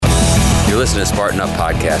You're listening to Spartan Up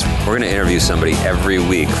Podcast. We're going to interview somebody every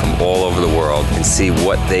week from all over the world and see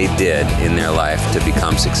what they did in their life to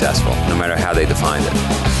become successful, no matter how they defined it.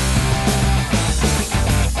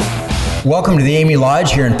 Welcome to the Amy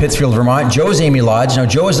Lodge here in Pittsfield, Vermont. Joe's Amy Lodge. Now,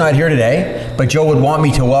 Joe is not here today, but Joe would want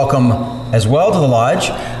me to welcome as well to the lodge,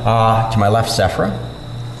 to my left, Sephra.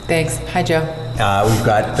 Thanks. Hi, Joe. We've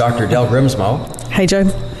got Dr. Del Grimsmo. Hi, Joe.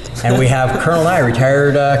 And we have Colonel Nye,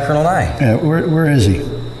 retired Colonel Nye. Yeah, where is he?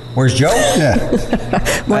 Where's Joe? Yeah. I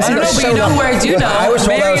don't know, but you know where I do know. I was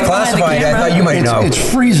told I was classified. I thought you might know.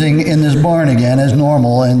 It's freezing in this barn again, as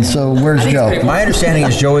normal, and so where's Joe? My understanding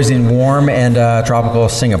is Joe is in warm and tropical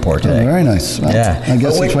Singapore today. Oh, very nice. Well, yeah. I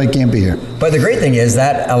guess that's why he can't be here. But the great thing is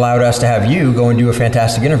that allowed us to have you go and do a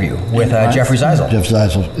fantastic interview with Jeffrey Zeizel. Jeff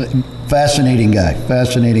Zeizel. Fascinating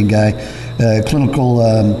guy.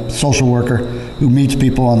 Clinical social worker who meets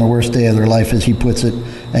people on the worst day of their life, as he puts it,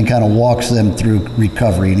 and kind of walks them through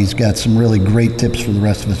recovery. And he's got some really great tips for the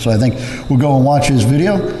rest of us. So I think we'll go and watch his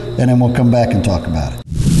video, and then we'll come back and talk about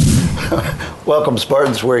it. Welcome,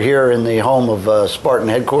 Spartans. We're here in the home of Spartan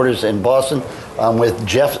headquarters in Boston. I'm with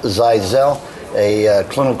Jeff Zeizel, a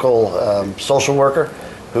clinical social worker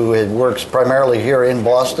who works primarily here in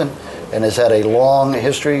Boston and has had a long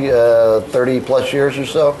history, 30 plus years or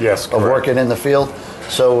so, of working in the field.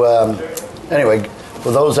 So anyway,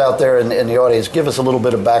 for those out there in the audience, give us a little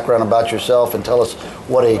bit of background about yourself and tell us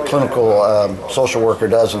what a clinical social worker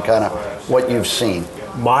does and kind of what you've seen.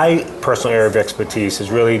 My personal area of expertise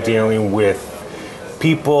is really dealing with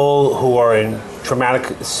people who are in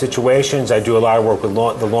traumatic situations. I do a lot of work with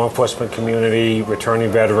the law enforcement community,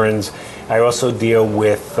 returning veterans. I also deal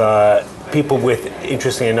with people with,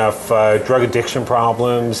 interestingly enough, drug addiction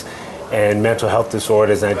problems and mental health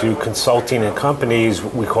disorders. And I do consulting in companies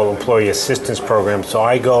we call employee assistance programs. So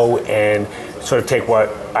I go and sort of take what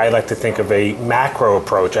I like to think of a macro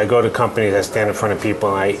approach. I go to companies, I stand in front of people,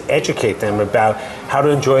 and I educate them about how to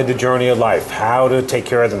enjoy the journey of life, how to take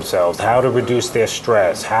care of themselves, how to reduce their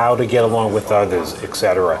stress, how to get along with others,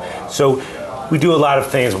 etc. So we do a lot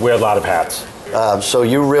of things, wear a lot of hats. So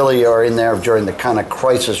you really are in there during the kind of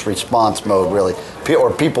crisis response mode, really,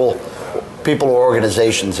 or people or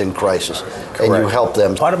organizations in crisis. Correct. And you help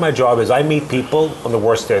them. Part of my job is I meet people on the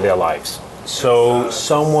worst day of their lives. So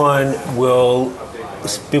someone will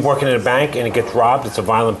be working in a bank and it gets robbed. It's a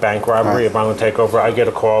violent bank robbery, a violent takeover. I get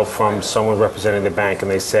a call from someone representing the bank, and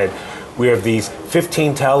they said, we have these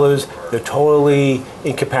 15 tellers. They're totally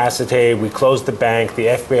incapacitated. We closed the bank. The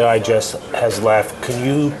FBI just has left. Can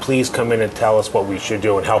you please come in and tell us what we should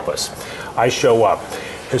do and help us? I show up.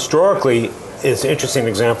 Historically, it's an interesting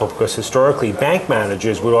example because historically bank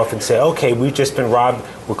managers would often say, okay, we've just been robbed.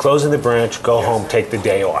 We're closing the branch. Go home. Take the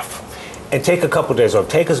day off. And take a couple days off.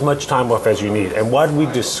 Take as much time off as you need. And what we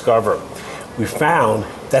discover, we found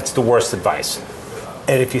that's the worst advice.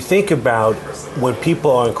 And if you think about when people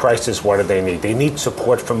are in crisis, what do they need? They need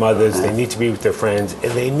support from others, they need to be with their friends,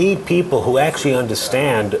 and they need people who actually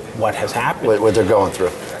understand what has happened. What they're going through.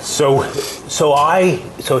 So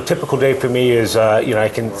a typical day for me is, I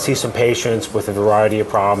can see some patients with a variety of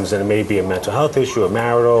problems, and it may be a mental health issue, a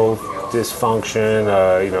marital dysfunction,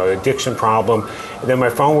 addiction problem. And then my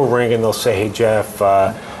phone will ring and they'll say, hey, Jeff,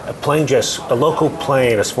 a local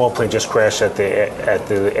plane, a small plane just crashed at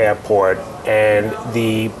the airport, and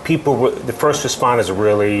the first responders are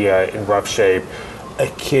really in rough shape. A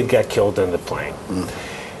kid got killed in the plane.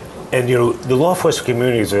 And the law enforcement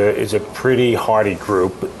community is a pretty hardy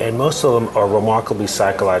group, and most of them are remarkably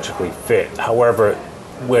psychologically fit. However,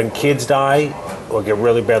 when kids die or get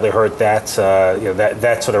really badly hurt, that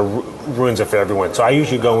sort of ruins it for everyone. So I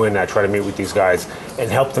usually go in and I try to meet with these guys and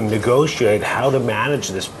help them negotiate how to manage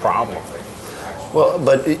this problem. Well,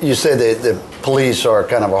 but you say the police are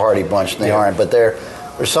kind of a hardy bunch, and they aren't, but they're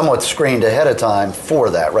somewhat screened ahead of time for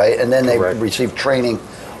that, right? And then they receive training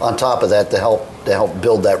on top of that to help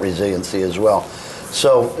build that resiliency as well.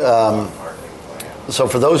 So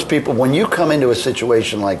for those people, when you come into a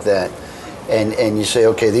situation like that, and you say,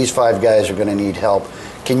 okay, these 5 guys are going to need help,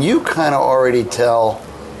 can you kind of already tell?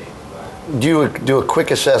 Do a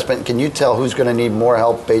quick assessment? Can you tell who's going to need more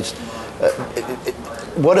help based?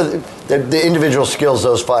 What are the individual skills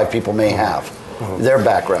those 5 people may have? Their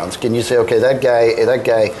backgrounds. Can you say, okay, that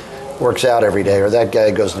guy works out every day, or that guy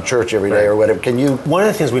goes to church every day, or whatever? Can you? One of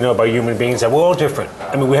the things we know about human beings is that we're all different.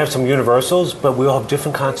 I mean, we have some universals, but we all have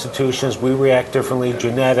different constitutions. We react differently: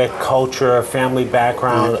 genetic, culture, family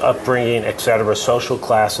background, upbringing, etc., social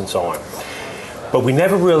class, and so on. But we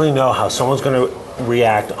never really know how someone's going to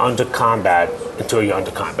react under combat until you're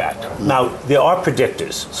under combat. Now, there are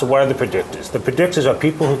predictors. So what are the predictors? The predictors are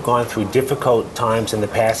people who've gone through difficult times in the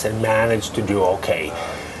past and managed to do okay.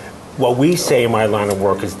 what we say in my line of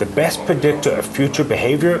work is the best predictor of future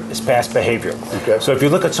behavior is past behavior. Okay. So if you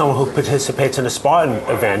look at someone who participates in a Spartan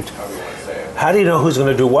event, how do you know who's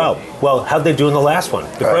going to do well? Well, how'd they do in the last one?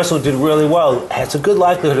 The person who did really well has a good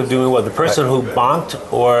likelihood of doing well. The person who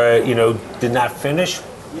bonked or did not finish,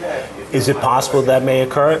 is it possible that may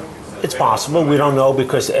occur? It's possible. We don't know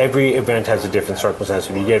because every event has a different circumstance.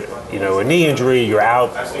 If you get a knee injury, you're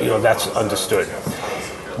out. That's understood.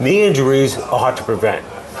 Knee injuries are hard to prevent.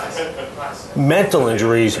 Mental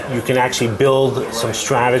injuries, you can actually build some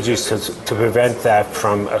strategies to prevent that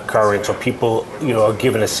from occurring. So people, are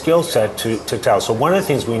given a skill set to tell. So one of the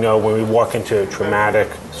things we know when we walk into a traumatic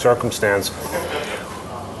circumstance,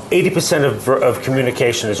 80% of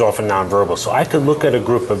communication is often nonverbal. So I could look at a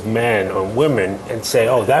group of men or women and say,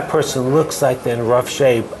 oh, that person looks like they're in rough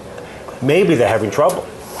shape. Maybe they're having trouble.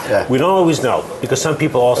 Yeah. We don't always know because some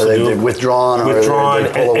people also they're withdrawn or they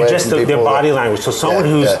pull away and just from their body language. So someone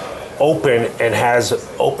who's open and has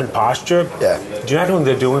open posture, generally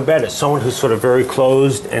they're doing better. Someone who's sort of very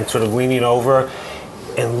closed and sort of leaning over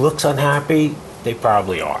and looks unhappy, they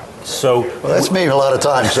probably are. So that's me a lot of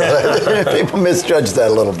times. So people misjudge that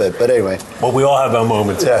a little bit, but anyway. Well, we all have our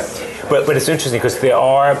moments. Yeah. But it's interesting because there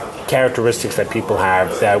are characteristics that people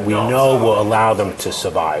have that we know will allow them to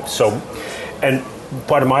survive. So, and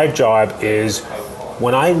part of my job is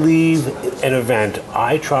when I leave an event,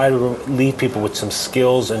 I try to leave people with some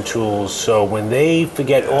skills and tools. So when they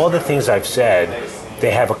forget all the things I've said,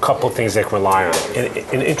 they have a couple things they can rely on.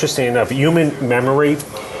 And interesting enough, human memory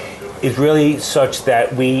is really such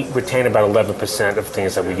that we retain about 11% of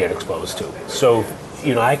things that we get exposed to. So,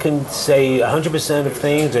 I can say 100% of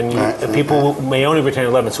things, and people may only retain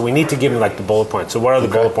 11. So we need to give them like the bullet points. So what are the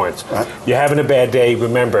bullet points? You're having a bad day.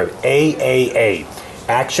 Remember, AAA,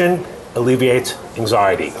 action alleviates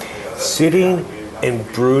anxiety. Sitting and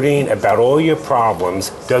brooding about all your problems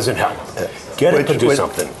doesn't help. Get up and do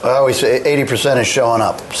something. I always say 80% is showing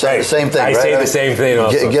up. Same thing, I say the same thing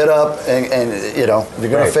also. Get up and you're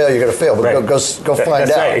going to fail, you're going to fail. But go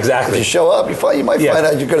find out. Right, exactly. If you show up, you might find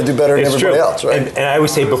out you're going to do better than everybody else, right? And I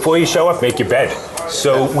always say, before you show up, make your bed.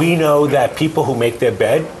 So we know that people who make their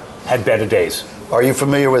bed had better days. Are you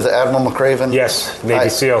familiar with Admiral McRaven? Yes, Navy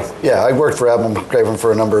SEAL. Yeah, I worked for Admiral McRaven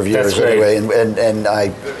for a number of years anyway, and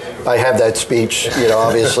I have that speech.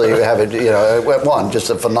 Obviously, you have it. Just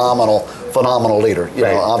a phenomenal leader.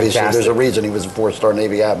 Obviously, fantastic. There's a reason he was a 4-star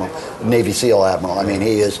Navy SEAL admiral. I mean,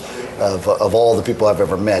 he is of all the people I've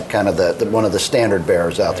ever met, kind of one of the standard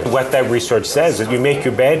bearers out there. What that research says is, you make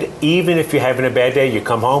your bed. Even if you're having a bad day, you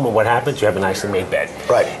come home, and what happens? You have a nicely made bed.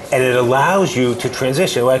 Right. And it allows you to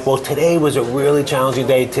transition. Like, well, today was a really challenging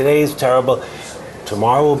day. Today's terrible.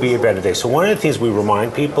 Tomorrow will be a better day. So one of the things we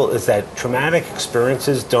remind people is that traumatic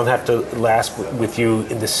experiences don't have to last with you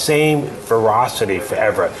in the same ferocity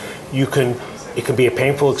forever. It can be a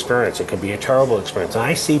painful experience. It can be a terrible experience. And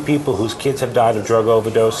I see people whose kids have died of drug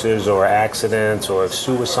overdoses or accidents or have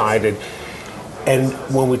suicided. And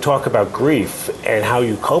when we talk about grief and how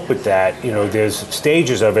you cope with that, there's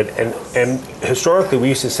stages of it. And historically, we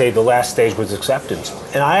used to say the last stage was acceptance.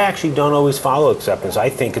 And I actually don't always follow acceptance. I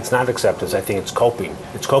think it's not acceptance. I think it's coping.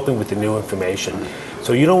 It's coping with the new information.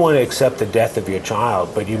 So you don't want to accept the death of your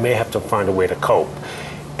child, but you may have to find a way to cope.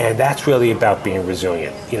 And that's really about being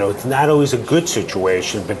resilient. It's not always a good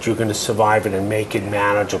situation, but you're going to survive it and make it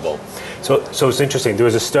manageable. So it's interesting. There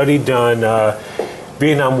was a study done,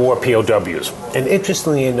 Vietnam War POWs. And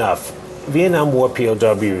interestingly enough, Vietnam War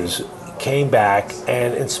POWs came back,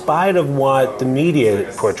 and in spite of what the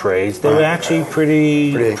media portrays, they were actually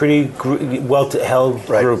pretty well-held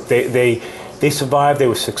group. They survived. They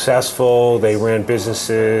were successful. They ran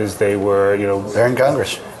businesses. They were, They're in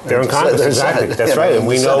Congress. They're in Congress, exactly. That's right. And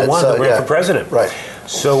we know one that ran for president. Right.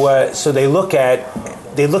 So they looked at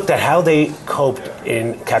how they coped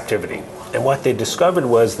in captivity. And what they discovered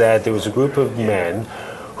was that there was a group of men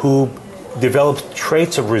who developed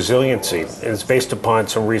traits of resiliency. And it's based upon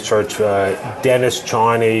some research. Dennis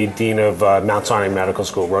Charney, dean of Mount Sinai Medical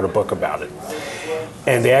School, wrote a book about it.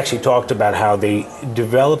 And they actually talked about how they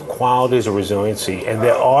develop qualities of resiliency. And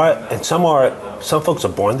some folks are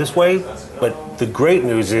born this way, but the great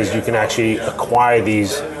news is you can actually acquire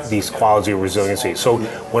these qualities of resiliency. So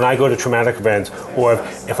when I go to traumatic events, or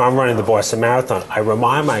if I'm running the Boston Marathon, I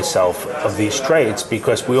remind myself of these traits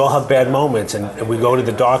because we all have bad moments, and we go to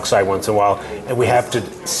the dark side once in a while, and we have to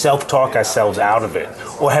self-talk ourselves out of it,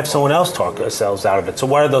 or have someone else talk ourselves out of it. So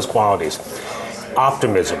what are those qualities?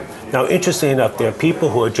 Optimism. Now, interestingly enough, there are people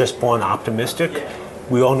who are just born optimistic.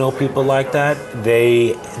 We all know people like that.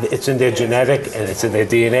 It's in their genetic and it's in their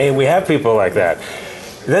DNA, and we have people like that.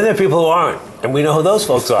 And then there are people who aren't, and we know who those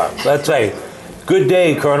folks are. Let's say Good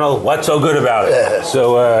day, Colonel. What's so good about it?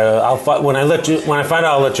 So when I find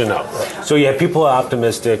out, I'll let you know. So yeah, people are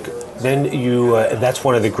optimistic. Then that's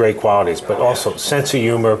one of the great qualities. But also sense of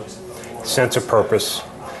humor, sense of purpose,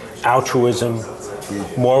 altruism,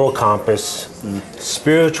 moral compass,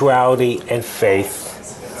 spirituality, and faith.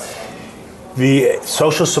 The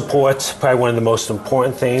social support's probably one of the most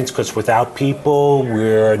important things, because without people,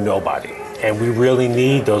 we're nobody. And we really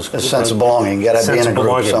need those... A sense of belonging. You got to be in a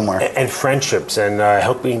group somewhere. And friendships, and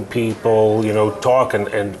helping people, talk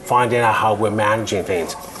and finding out how we're managing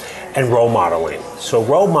things. And role modeling. So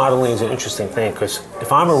role modeling is an interesting thing, because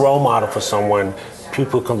if I'm a role model for someone,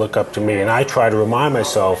 people can look up to me. And I try to remind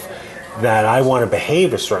myself that I want to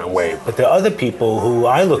behave a certain way. But there are other people who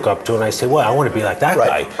I look up to and I say, well, I want to be like that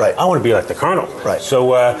guy. Right. I want to be like the Colonel. Right. So,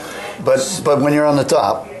 but when you're on the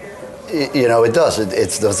top, it does.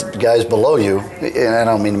 It's those guys below you, and I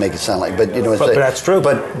don't mean to make it sound like, but but that's true.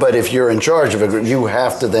 But if you're in charge of a group, you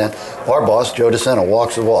have to then. Our boss, Joe DeSena,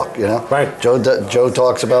 walks the walk. Right. Joe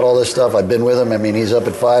talks about all this stuff. I've been with him. I mean, he's up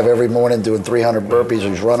at 5 every morning doing 300 burpees.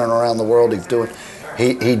 He's running around the world.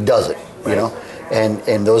 He does it.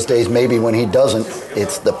 And those days, maybe when he doesn't,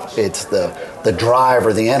 it's the drive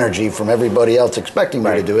or the energy from everybody else expecting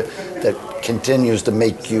you to do it that continues to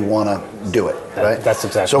make you want to do it, right? That's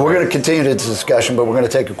exactly. So we're going to continue this discussion, but we're going to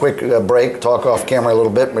take a quick break, talk off camera a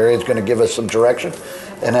little bit. Marian's going to give us some direction,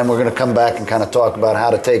 and then we're going to come back and kind of talk about how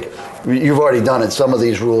to take. You've already done it, some of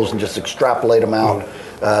these rules, and just extrapolate them out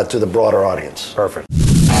to the broader audience. Perfect.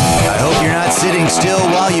 I hope you're not sitting still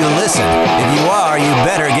while you listen. If you are, you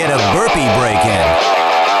better get a burpee break in.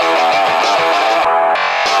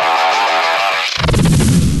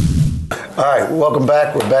 All right, welcome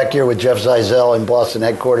back. We're back here with Jeff Zeizel in Boston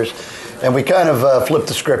headquarters. And we kind of flipped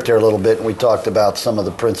the script here a little bit, and we talked about some of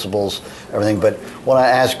the principles, everything. But I want to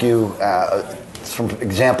ask you some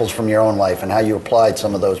examples from your own life and how you applied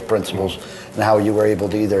some of those principles and how you were able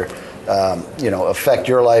to either affect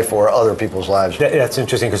your life or other people's lives. That's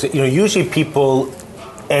interesting, because usually people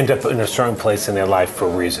end up in a certain place in their life for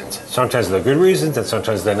reasons. Sometimes they're good reasons, and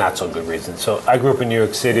sometimes they're not so good reasons. So I grew up in New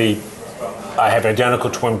York City. I have an identical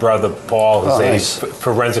twin brother, Paul, who's a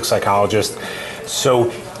forensic psychologist. So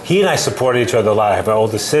he and I supported each other a lot. I have an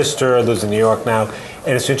older sister, lives in New York now.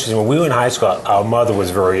 And it's interesting, when we were in high school, our mother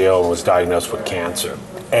was very ill and was diagnosed with cancer.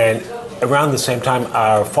 And around the same time,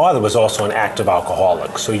 our father was also an active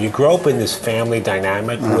alcoholic. So you grow up in this family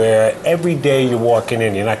dynamic where every day you're walking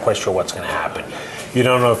in, you're not quite sure what's going to happen. You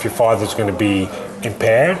don't know if your father's going to be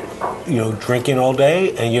impaired, drinking all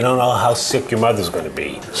day, and you don't know how sick your mother's going to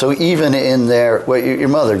be. So even in there, your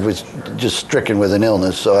mother was just stricken with an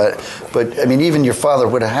illness. But even your father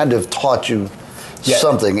would have had to have taught you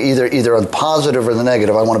something, either on the positive or the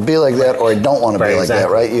negative. I want to be like that, or I don't want to be like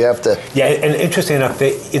that, right? You have to. Yeah, and interesting enough,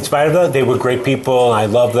 in spite of that, they were great people, and I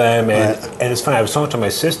love them. And it's funny, I was talking to my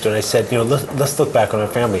sister, and I said, let's look back on our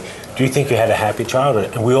family. Do you think you had a happy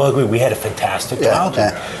childhood? And we all agree we had a fantastic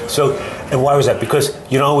childhood. Yeah. So, and why was that? Because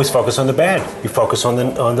you don't always focus on the bad. You focus on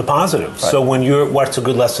the positive. Right. So what's a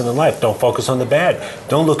good lesson in life? Don't focus on the bad.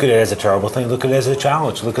 Don't look at it as a terrible thing. Look at it as a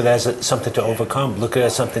challenge. Look at it as something to overcome. Look at it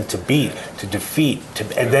as something to beat, to defeat.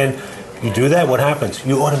 And then you do that, what happens?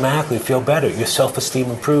 You automatically feel better. Your self-esteem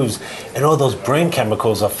improves. And all those brain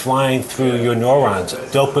chemicals are flying through your neurons.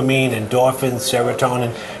 Dopamine, endorphins,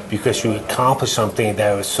 serotonin, because you accomplished something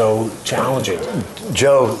that was so challenging.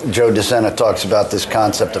 Joe DeSena talks about this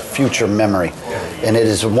concept of future memory. And it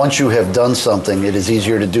is, once you have done something, it is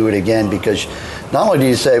easier to do it again, because not only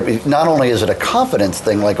is it a confidence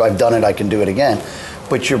thing, like I've done it, I can do it again,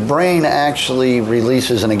 but your brain actually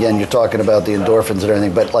releases, and again, you're talking about the endorphins and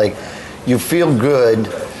everything, but like you feel good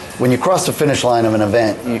when you cross the finish line of an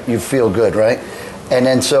event, you feel good, right? And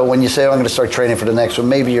then so when you say, I'm going to start training for the next one,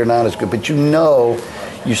 maybe you're not as good, but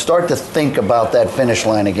you start to think about that finish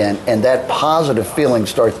line again, and that positive feeling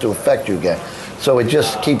starts to affect you again. So it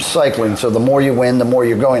just keeps cycling. So the more you win, the more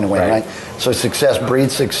you're going to win, right? So success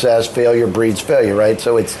breeds success, failure breeds failure, right?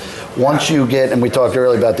 So it's once you get, and we talked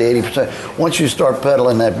earlier about the 80%, once you start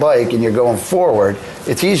pedaling that bike and you're going forward,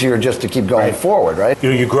 it's easier just to keep going forward, right?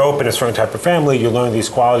 You grow up in a certain type of family, you learn these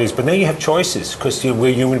qualities, but then you have choices, because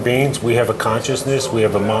we're human beings, we have a consciousness, we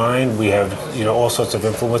have a mind, we have all sorts of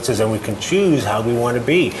influences, and we can choose how we want to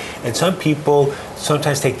be. And some people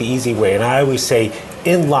sometimes take the easy way, and I always say,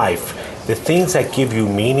 in life, the things that give you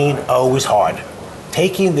meaning are always hard.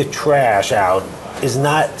 Taking the trash out is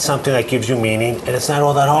not something that gives you meaning, and it's not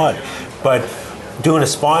all that hard. But doing a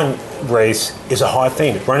Spartan race is a hard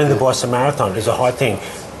thing. Running the Boston Marathon is a hard thing.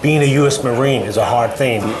 being a U.S. Marine is a hard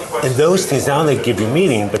thing. And those things, not only give you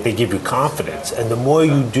meaning, but they give you confidence. And the more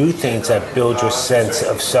you do things that build your sense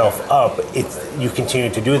of self up, you continue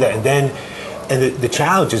to do that. And the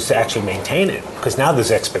challenge is to actually maintain it, because now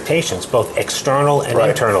there's expectations, both external and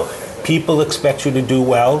internal. People expect you to do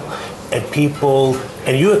well, and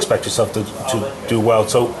you expect yourself to do well.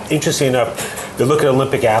 So interesting enough, they look at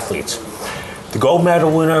Olympic athletes. The gold medal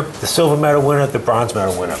winner, the silver medal winner, the bronze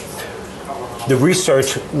medal winner. The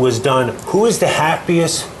research was done, who is the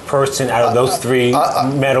happiest person out of those three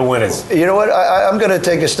medal winners? You know what? I'm going to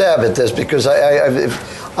take a stab at this, because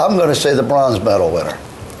I'm going to say the bronze medal winner.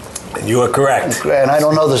 You are correct. And I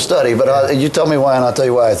don't know the study, but you tell me why, and I'll tell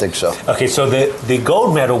you why I think so. Okay, so the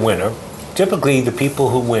gold medal winner, typically the people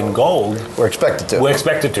who win gold We're expected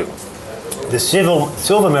to. The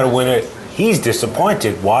silver medal winner, he's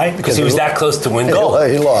disappointed. Why? Because he was that close to win gold.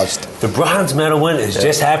 He lost. The bronze medal winner is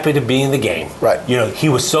just happy to be in the game. Right. You know, he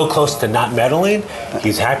was so close to not medaling,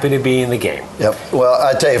 he's happy to be in the game. Yep. Well,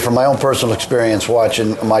 I tell you, from my own personal experience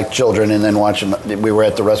watching my children and then we were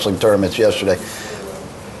at the wrestling tournaments yesterday.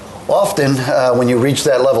 Often, when you reach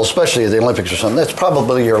that level, especially at the Olympics or something, that's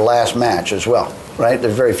probably your last match as well, right?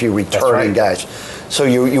 There's very few returning guys. So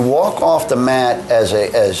you walk off the mat as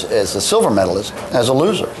the silver medalist, as a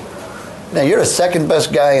loser. Now, you're the second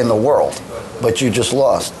best guy in the world, but you just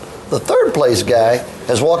lost. The third place guy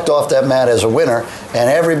has walked off that mat as a winner, and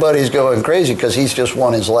everybody's going crazy because he's just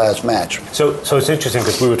won his last match. So it's interesting,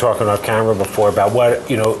 because we were talking off camera before about what,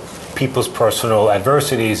 people's personal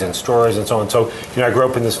adversities and stories and so on. So, I grew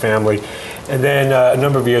up in this family, and then a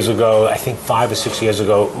number of years ago, I think 5 or 6 years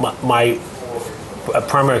ago, my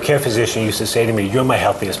primary care physician used to say to me, "You're my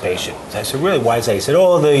healthiest patient." I said, "Really? Why is that?" He said,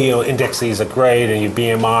 "Oh, the index Ds are great, and your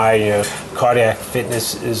BMI, cardiac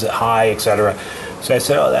fitness is high, etc." So I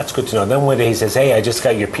said, "Oh, that's good to know." Then one day he says, "Hey, I just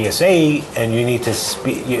got your PSA, and you need to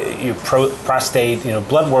your prostate,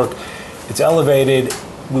 blood work. It's elevated.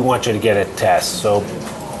 We want you to get a test." So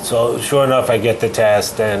sure enough, I get the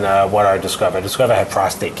test, and what I discover I had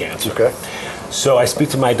prostate cancer. Okay. So I speak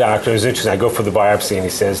to my doctor. It's interesting. I go for the biopsy, and he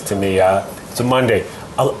says to me, "It's a Monday.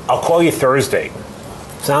 I'll call you Thursday."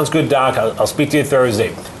 "Sounds good, Doc. I'll speak to you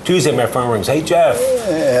Thursday." Tuesday, my phone rings. "Hey, Jeff.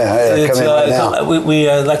 Yeah, come in right now. We'd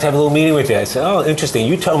like to have a little meeting with you." I said, "Oh, interesting.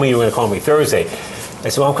 You told me you were going to call me Thursday." I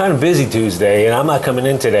said, "Well, I'm kind of busy Tuesday, and I'm not coming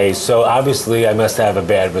in today, so obviously I must have a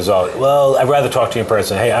bad result." "Well, I'd rather talk to you in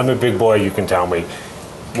person." "Hey, I'm a big boy. You can tell me."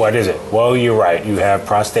 "What is it?" "Well, you're right. You have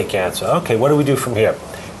prostate cancer." "Okay, what do we do from here?"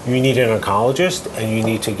 "You need an oncologist, and you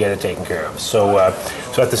need to get it taken care of." So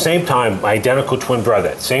at the same time, my identical twin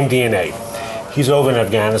brother, same DNA, he's over in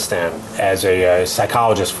Afghanistan as a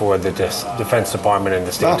psychologist for the Defense Department and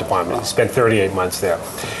the State Department. He spent 38 months there.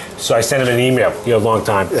 So I sent him an email, long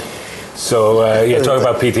time. So, talk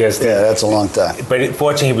about PTSD. Yeah, that's a long time. But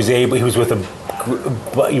fortunately, he was with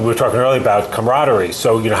you were talking earlier about camaraderie.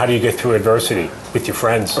 So, how do you get through adversity with your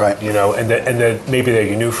friends? Right. And then maybe they're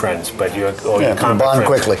your new friends, but you bond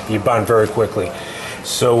quickly. You bond very quickly.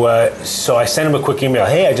 So I sent him a quick email.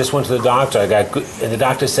 "Hey, I just went to the doctor. And the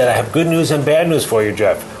doctor said, I have good news and bad news for you,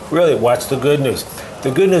 Jeff." "Really? What's the good news?" "The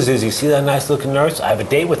good news is, you see that nice looking nurse? I have a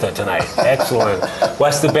date with her tonight." "Excellent."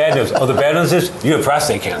 "What's the bad news?" "Oh, the bad news is you have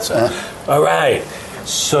prostate cancer." "All right."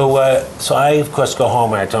 So I, of course, go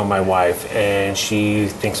home and I tell my wife, and she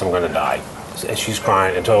thinks I'm going to die. And she's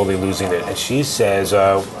crying and totally losing it. And she says,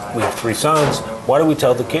 "We have 3 sons. Why do we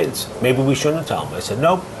tell the kids? Maybe we shouldn't tell them." I said,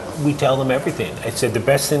 "Nope. We tell them everything." I said, "The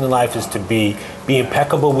best thing in life is to be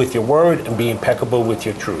impeccable with your word and be impeccable with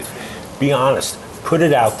your truth. Be honest. Put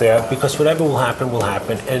it out there, because whatever will happen will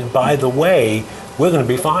happen. And by the way, we're going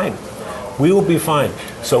to be fine. We will be fine."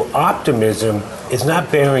 So optimism is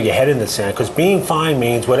not burying your head in the sand, because being fine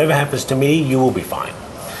means whatever happens to me, you will be fine.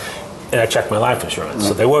 And I checked my life insurance,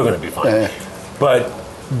 so they were going to be fine. But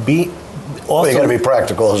also, you got to be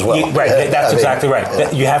practical as well. Right, that's exactly right.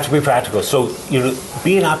 You have to be practical. So,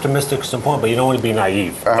 being optimistic is important, but you don't want to be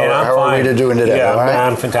naive. How are we doing today? Yeah, right?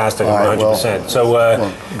 I'm fantastic, All right,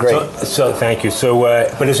 100%. Great. So thank you.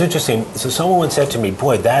 But it's interesting. So someone once said to me,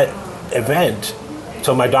 "Boy, that event."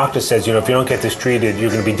 So my doctor says, if you don't get this treated, you're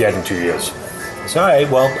going to be dead in 2 years. I said, "All right,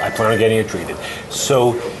 well, I plan on getting it treated."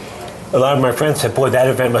 So a lot of my friends said, "Boy, that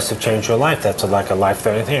event must have changed your life. That's like a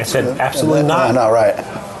life-threatening thing." I said, "Absolutely not." No, right.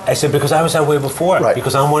 I said, because I was that way before. Right.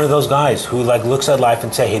 Because I'm one of those guys who like looks at life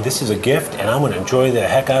and say, hey, this is a gift, and I'm going to enjoy the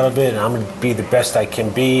heck out of it, and I'm going to be the best I can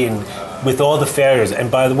be, and with all the failures.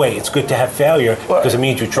 And by the way, it's good to have failure because it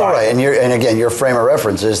means you try. Right, and again, your frame of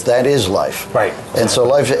reference is that is life. Right. And so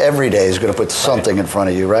life every day is going to put something in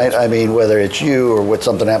front of you, right? I mean, whether it's you or what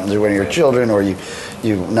something happens to one of your children, or you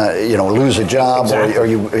lose a job, Exactly. or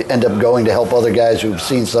you end up going to help other guys who've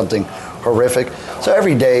seen something horrific. So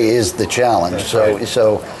every day is the challenge.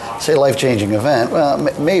 So say life-changing event, well,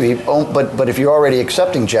 maybe, but if you're already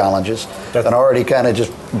accepting challenges and already kind of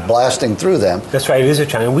just blasting through them. That's right, it is a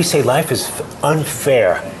challenge. We say life is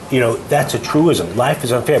unfair. That's a truism. Life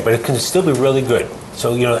is unfair, but it can still be really good.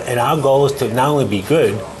 So, and our goal is to not only be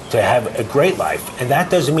good, to have a great life. And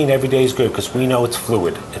that doesn't mean every day is good, because we know it's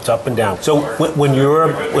fluid. It's up and down. So when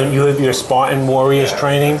you have your Spartan Warriors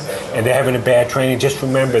training and they're having a bad training, just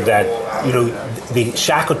remember that, the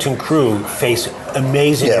Shackleton crew face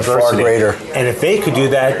amazing adversity. Far greater. And if they could do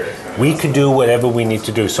that, we could do whatever we need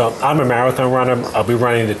to do. So I'm a marathon runner. I'll be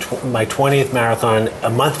running my 20th marathon a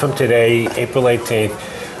month from today, April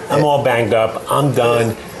 18th. I'm all banged up. I'm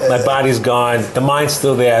done. My body's gone. The mind's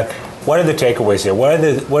still there. What are the takeaways here? What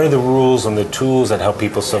are the rules and the tools that help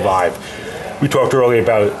people survive? We talked earlier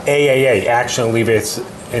about AAA, action alleviates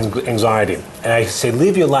anxiety. And I say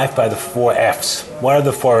live your life by the 4 F's. What are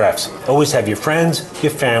the 4 F's? Always have your friends,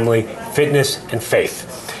 your family, fitness, and faith.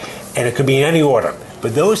 And it could be in any order.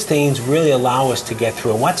 But those things really allow us to get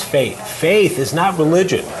through. And what's faith? Faith is not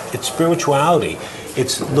religion. It's spirituality.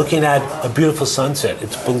 It's looking at a beautiful sunset.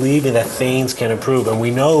 It's believing that things can improve. And we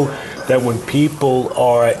know that when people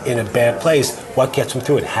are in a bad place, what gets them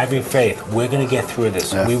through it? Having faith. We're going to get through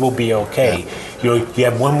this. Yeah. We will be okay. Yeah. You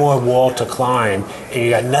have one more wall to climb, and you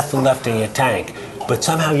got nothing left in your tank. But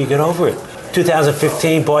somehow you get over it.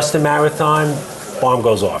 2015 Boston Marathon, bomb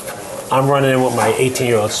goes off. I'm running in with my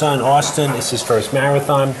 18-year-old son, Austin. It's his first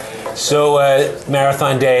marathon. So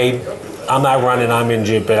marathon day, I'm not running, I'm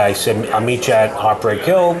injured, but I said, I'll meet you at Heartbreak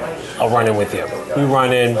Hill. I'll run in with you. We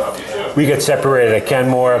run in. We get separated at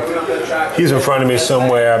Kenmore. He's in front of me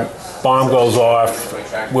somewhere. Bomb goes off.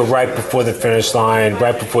 We're right before the finish line,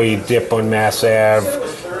 right before you dip on Mass Ave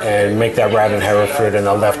and make that right in Hereford and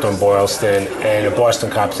the left on Boylston. And a Boston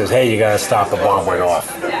cop says, hey, you got to stop, a bomb went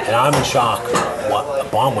off. And I'm in shock. What? A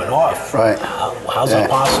bomb went off? Right. How's that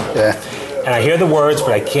possible? Yeah. And I hear the words,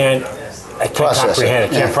 but I can't comprehend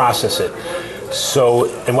it. I can't process it. So,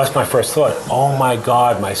 and what's my first thought? Oh my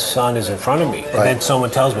God, my son is in front of me. And then someone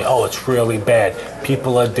tells me, oh, it's really bad.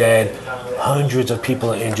 People are dead. Hundreds of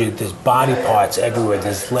people are injured. There's body parts everywhere.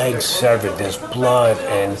 There's legs severed. There's blood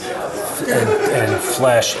and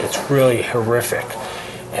flesh. It's really horrific.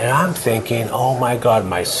 And I'm thinking, oh my God,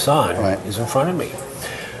 my son is in front of me.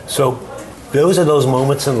 So those are those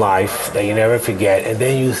moments in life that you never forget. And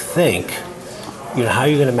then you think, how are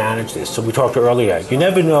you going to manage this? So we talked earlier. You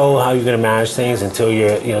never know how you're going to manage things until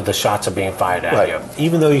the shots are being fired at you.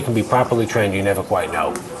 Even though you can be properly trained, you never quite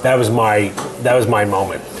know. That was my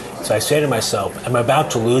moment. So I say to myself, I'm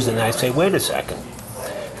about to lose, and I say, wait a second.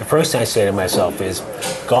 The first thing I say to myself is,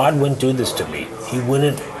 God wouldn't do this to me. He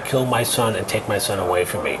wouldn't kill my son and take my son away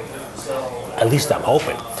from me. At least I'm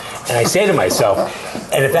hoping. And I say to myself,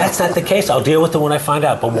 and if that's not the case, I'll deal with it when I find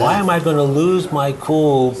out. But why am I going to lose my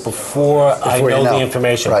cool before I know the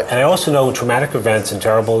information? And I also know traumatic events and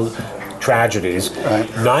terrible tragedies,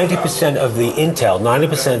 90% of the intel,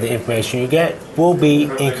 90% of the information you get will be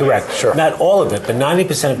incorrect. Sure. Not all of it, but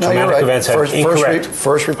 90% of traumatic events are incorrect.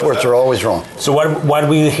 First reports are always wrong. So what do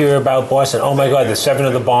we hear about Boston? Oh my God, the 7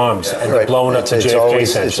 of the bombs and the blowing up the JFK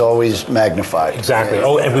Center. It's always magnified. Exactly.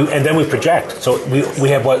 Oh, and then we project. So we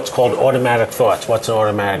have what's called automatic thoughts. What's an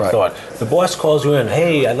automatic thought? The boss calls you in.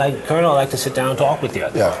 Hey, Colonel, I'd like to sit down and talk with you.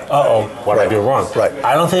 Yeah. Uh-oh, what did I do wrong?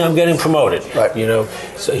 I don't think I'm getting promoted.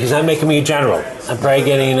 So he's not making me a general. I'm probably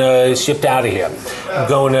getting shipped out of here. I'm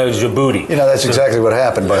going to Djibouti. That's exactly what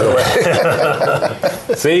happened, by the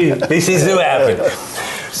way. See, these things do happen.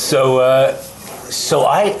 So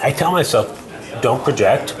I tell myself, don't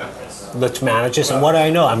project. Let's manage this. And what do I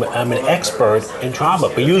know? I'm an expert in trauma,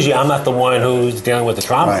 but usually I'm not the one who's dealing with the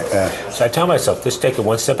trauma. So I tell myself, just take it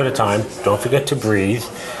one step at a time. Don't forget to breathe.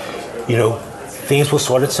 Things will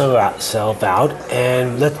sort itself out,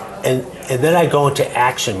 and then I go into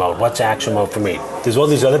action mode. What's action mode for me? There's all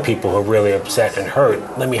these other people who are really upset and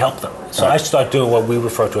hurt. Let me help them. So I start doing what we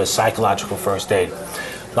refer to as psychological first aid.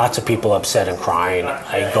 Lots of people upset and crying.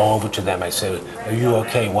 I go over to them. I say, are you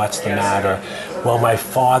okay? What's the matter? Well, my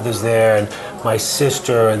father's there and my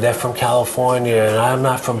sister, and they're from California, and I'm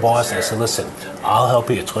not from Boston. I said, listen, I'll help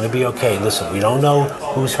you. It's going to be okay. Listen, we don't know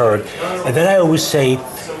who's hurt. And then I always say,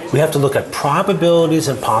 we have to look at probabilities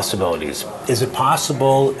and possibilities. Is it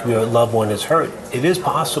possible your loved one is hurt? It is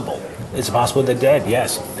possible. Is it possible they're dead?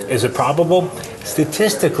 Yes. Is it probable?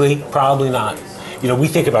 Statistically, probably not. You know, we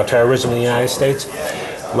think about terrorism in the United States.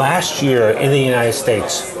 Last year in the United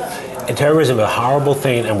States, and terrorism is a horrible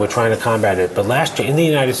thing and we're trying to combat it, but last year in the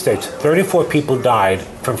United States, 34 people died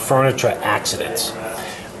from furniture accidents.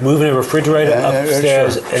 Moving a refrigerator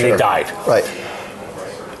upstairs and they died. Right.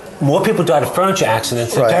 More people died of furniture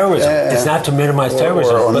accidents than terrorism. It's not to minimize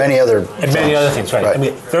terrorism. Or many other things, right. I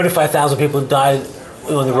mean, 35,000 people died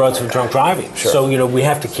on the roads from drunk driving. Sure. So, you know, we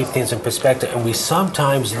have to keep things in perspective, and we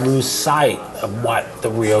sometimes lose sight of what the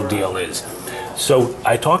real deal is. So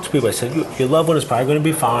I talked to people, I said, your loved one is probably going to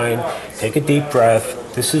be fine. Take a deep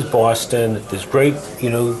breath. This is Boston. There's great, you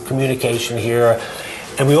know, communication here.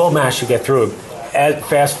 And we all managed to get through it.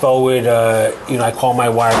 Fast forward, you know, I called my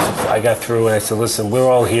wife. I got through, and I said, listen, we're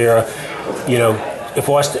all here. You know, if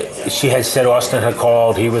Austin, she had said Austin had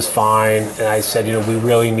called, he was fine. And I said, you know, we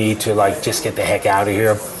really need to, like, just get the heck out of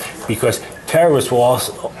here. Because terrorists will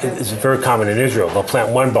also, it's very common in Israel, they'll plant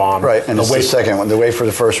one bomb. Right, and it's the second one. They wait for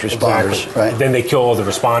the first responders. Exactly. Right. Then they kill all the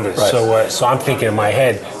responders. Right. So I'm thinking in my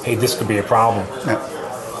head, hey, this could be a problem. Yeah.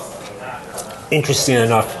 Interesting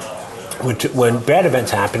enough, when bad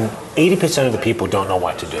events happen, 80% of the people don't know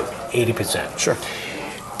what to do. 80%. Sure.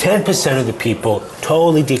 10% of the people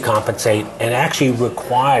totally decompensate and actually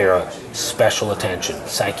require special attention.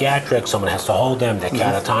 Psychiatric, someone has to hold them, they're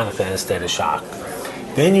catatonic, they're in a state of shock.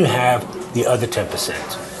 Then you have the other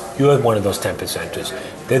 10%. You're one of those 10%ers.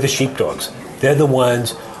 They're the sheepdogs. They're the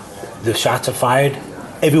ones, the shots are fired,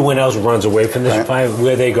 everyone else runs away from the fire.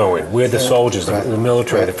 Where are they going? We're the soldiers, the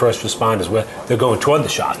military, the first responders. They're going toward the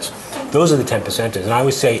shots. Those are the 10%ers. And I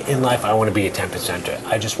always say, in life, I want to be a 10%er.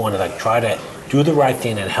 I just want to, like, try to do the right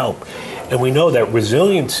thing and help. And we know that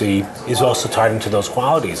resiliency is also tied into those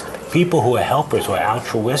qualities. People who are helpers, who are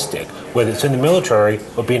altruistic, whether it's in the military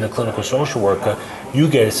or being a clinical social worker, you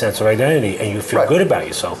get a sense of identity and you feel good about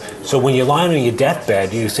yourself. So when you're lying on your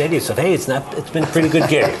deathbed, you say to yourself, hey, it's been a pretty good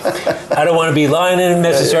gig. I don't want to be lying in it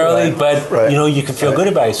necessarily, but you know, you can feel good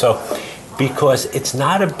about yourself. Because it's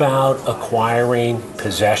not about acquiring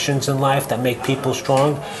possessions in life that make people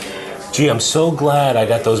strong. Gee, I'm so glad I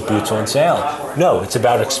got those boots on sale. No, it's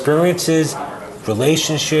about experiences,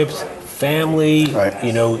 relationships, family,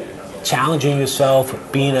 you know, challenging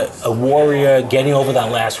yourself, being a warrior, getting over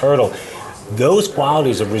that last hurdle. Those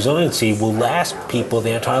qualities of resiliency will last people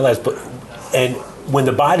their entire lives. And when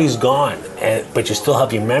the body's gone, but you still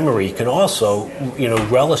have your memory, you can also, you know,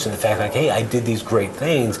 relish in the fact, like, hey, I did these great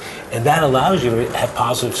things, and that allows you to have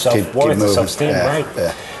positive self-worth and self-esteem, right?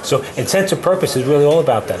 Yeah. So, and sense of purpose is really all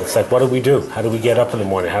about that. It's like, what do we do? How do we get up in the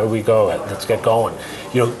morning? How do we go? Let's get going.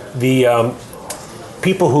 You know, the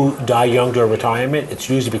people who die young during retirement, it's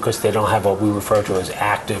usually because they don't have what we refer to as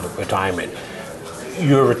active retirement.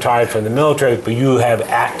 You're retired from the military, but you have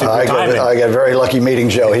active retirement. I get a very lucky meeting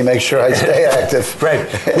Joe. He makes sure I stay active. Right,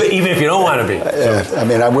 even if you don't want to be. I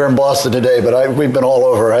mean, we're in Boston today, but we've been all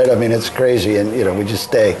over, right? I mean, it's crazy, and you know, we just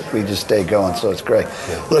stay going, so it's great.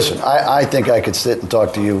 Yeah. Listen, I think I could sit and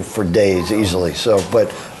talk to you for days easily. So,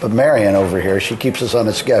 but Marianne over here, she keeps us on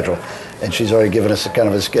a schedule, and she's already given us a kind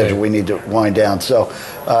of a schedule we need to wind down. So.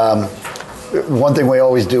 One thing we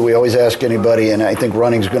always do, we always ask anybody, and I think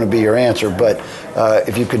running's going to be your answer, but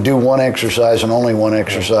if you could do one exercise and only one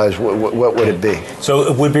exercise, what would it be?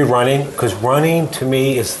 So it would be running, because running to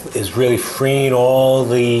me is really freeing all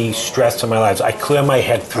the stress in my life. I clear my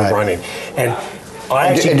head through running. And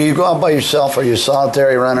do you go out by yourself? Are you a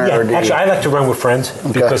solitary runner? Yeah, or actually, I like to run with friends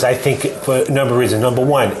because I think for a number of reasons. Number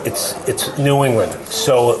one, it's New England,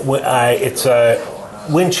 so it's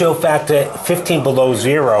wind chill factor 15 below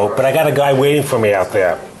zero, but I got a guy waiting for me out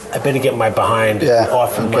there. I better get my behind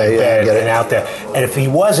off of my bed and out there. And if he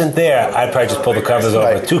wasn't there, I'd probably just pull the covers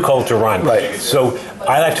over. Too cold to run. Right. So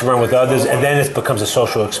I like to run with others, and then it becomes a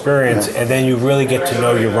social experience, and then you really get to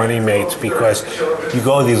know your running mates because you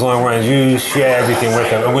go on these long runs, you share everything with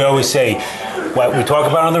them. And we always say, what we talk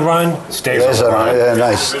about on the run stays on the run. Yeah,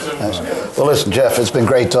 nice. Well, listen, Jeff, it's been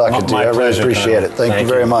great talking to you. I really appreciate it. Thank you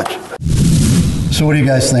very much. So what do you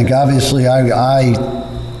guys think? Obviously,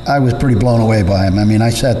 I was pretty blown away by him. I mean, I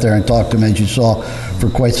sat there and talked to him, as you saw, for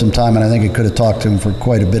quite some time, and I think I could have talked to him for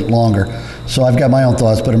quite a bit longer. So I've got my own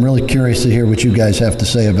thoughts, but I'm really curious to hear what you guys have to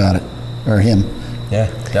say about it, or him. Yeah,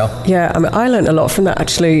 Del? Yeah, I mean, I learned a lot from that,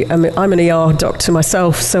 actually. I mean, I'm an ER doctor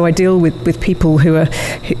myself, so I deal with people who've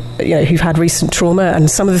had recent trauma, and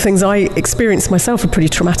some of the things I experienced myself are pretty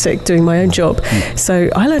traumatic doing my own job. So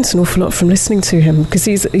I learned an awful lot from listening to him, because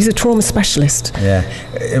he's a trauma specialist. Yeah,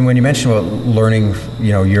 and when you mentioned about learning,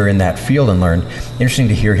 you're in that field and learn, interesting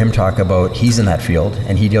to hear him talk about he's in that field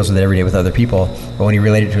and he deals with it every day with other people, but when he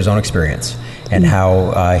related to his own experience and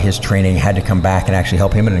how his training had to come back and actually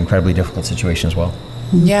help him in an incredibly difficult situation as well.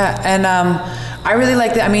 Yeah, and I really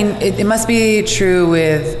like that. I mean, it must be true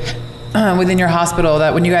within your hospital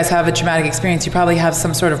that when you guys have a traumatic experience, you probably have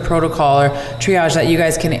some sort of protocol or triage that you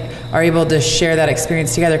guys are able to share that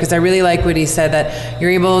experience together. Because I really like what he said, that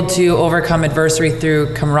you're able to overcome adversity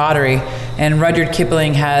through camaraderie. And Rudyard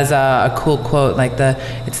Kipling has a cool quote, like the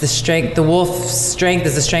wolf's strength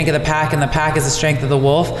is the strength of the pack, and the pack is the strength of the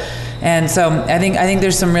wolf. And so I think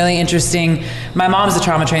there's some really interesting. My mom's a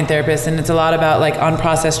trauma trained therapist, and it's a lot about like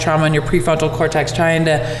unprocessed trauma in your prefrontal cortex.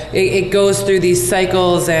 It goes through these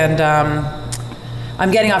cycles, and I'm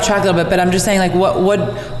getting off track a little bit, but I'm just saying, like,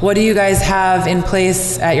 what do you guys have in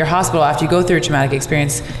place at your hospital after you go through a traumatic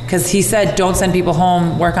experience? Because he said, don't send people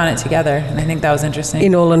home, work on it together, and I think that was interesting.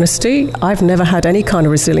 In all honesty, I've never had any kind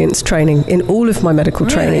of resilience training in all of my medical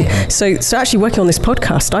training. So actually working on this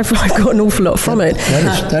podcast, I've got an awful lot from it.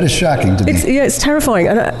 That is shocking to me. It's terrifying.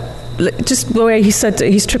 And just the way he said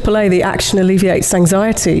he's AAA, the action alleviates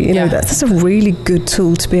anxiety. That's a really good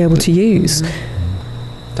tool to be able to use.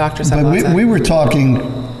 Doctors have we were talking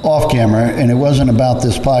off camera, and it wasn't about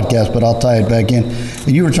this podcast, but I'll tie it back in.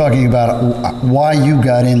 And you were talking about why you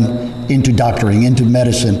got into doctoring, into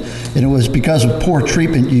medicine, and it was because of poor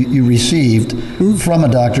treatment you received from a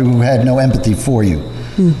doctor who had no empathy for you.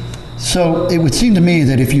 So it would seem to me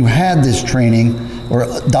that if you had this training, or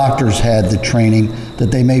doctors had the training, that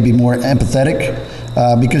they may be more empathetic,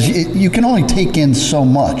 because you can only take in so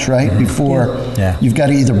much, right? Before you've got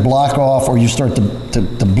to either block off or you start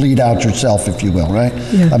to bleed out yourself, if you will, right?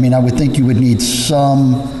 I mean, I would think you would need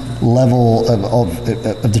some level of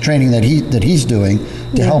the training that he's doing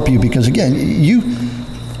to help you, because again,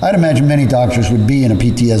 I'd imagine many doctors would be in a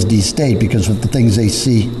PTSD state because of the things they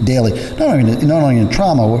see daily. Not only in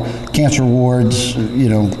trauma, cancer wards,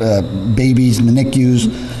 babies in the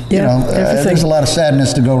NICUs. There's a lot of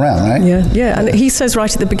sadness to go around, right? Yeah. And he says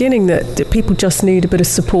right at the beginning that people just need a bit of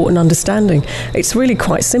support and understanding. It's really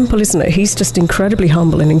quite simple, isn't it? He's just incredibly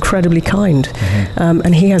humble and incredibly kind.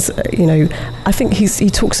 And he has, I think he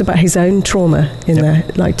talks about his own trauma in there,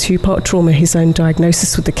 like two-part trauma, his own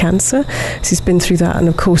diagnosis with the cancer. So he's been through that, and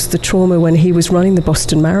of course the trauma when he was running the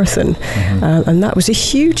Boston Marathon. And that was a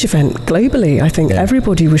huge event globally. I think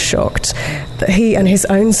everybody was shocked that he and his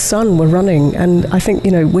own son were running. And I think,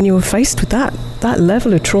 when you were faced with that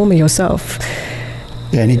level of trauma yourself.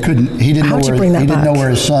 Yeah, and he didn't know where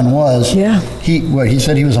his son was. He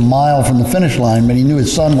said he was a mile from the finish line, but he knew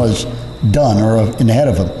his son was done or ahead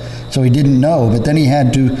of him. So he didn't know, but then he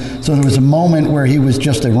had to, so there was a moment where he was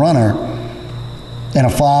just a runner and a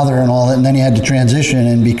father and all that, and then he had to transition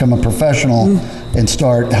and become a professional and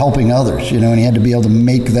start helping others, and he had to be able to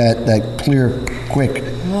make that clear, quick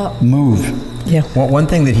move. Yeah. One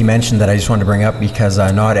thing that he mentioned that I just wanted to bring up, because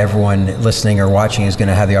not everyone listening or watching is going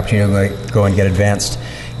to have the opportunity to go and get advanced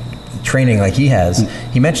training like he has.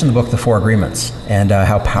 He mentioned the book, The 4 Agreements, and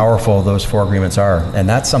how powerful those 4 agreements are. And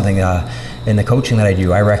that's something in the coaching that I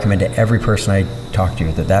do, I recommend to every person I talk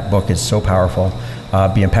to, that book is so powerful.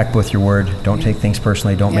 Be impeccable with your word. Don't take things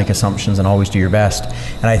personally. Don't make assumptions, and always do your best.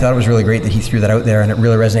 And I thought it was really great that he threw that out there, and it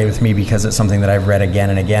really resonated with me because it's something that I've read again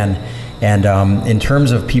and again. And in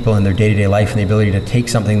terms of people in their day-to-day life and the ability to take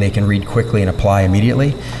something they can read quickly and apply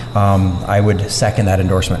immediately, I would second that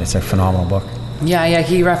endorsement. It's a phenomenal book. Yeah,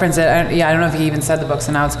 he referenced it. I don't know if he even said the book,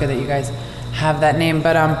 so now it's good that you guys have that name.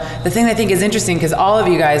 But the thing I think is interesting, because all of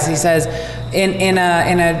you guys, he says, in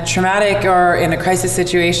a traumatic or in a crisis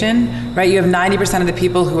situation, right, you have 90% of the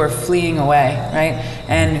people who are fleeing away, right,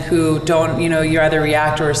 and who don't, you either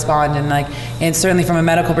react or respond. And certainly from a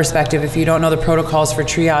medical perspective, if you don't know the protocols for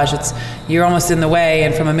triage, you're almost in the way.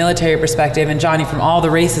 And from a military perspective, and Johnny, from all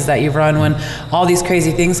the races that you've run, when all these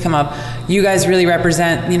crazy things come up, you guys really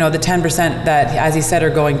represent, the 10% that, as he said, are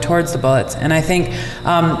going towards the bullets. And I think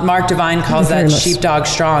Mark Devine calls that sheepdog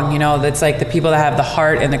strong. That's like the people that have the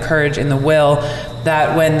heart and the courage and the will,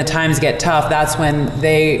 that when the times get tough, that's when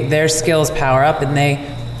their skills power up and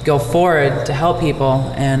they go forward to help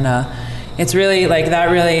people. And it's really that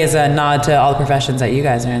really is a nod to all the professions that you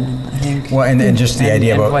guys are in, I think. Well, and just the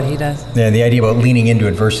idea about what he does. Yeah, the idea about leaning into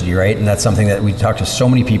adversity, right? And that's something that we talk to so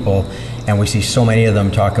many people, and we see so many of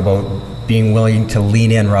them talk about being willing to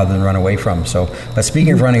lean in rather than run away from. So, but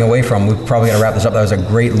speaking of running away from, we're probably going to wrap this up. That was a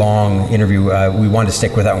great long interview. We wanted to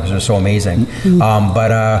stick with that one because it was so amazing.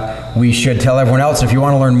 But we should tell everyone else, if you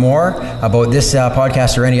want to learn more about this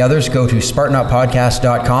podcast or any others, go to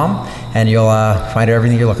SpartanUpPodcast.com and you'll find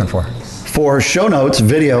everything you're looking for. For show notes,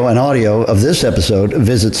 video, and audio of this episode,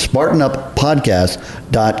 visit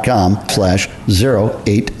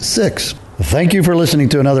SpartanUpPodcast.com/086. Thank you for listening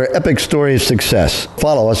to another epic story of success.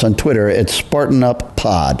 Follow us on Twitter at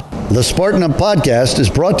SpartanUpPod. The Spartan Up Podcast is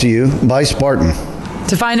brought to you by Spartan.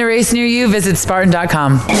 To find a race near you, visit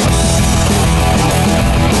Spartan.com.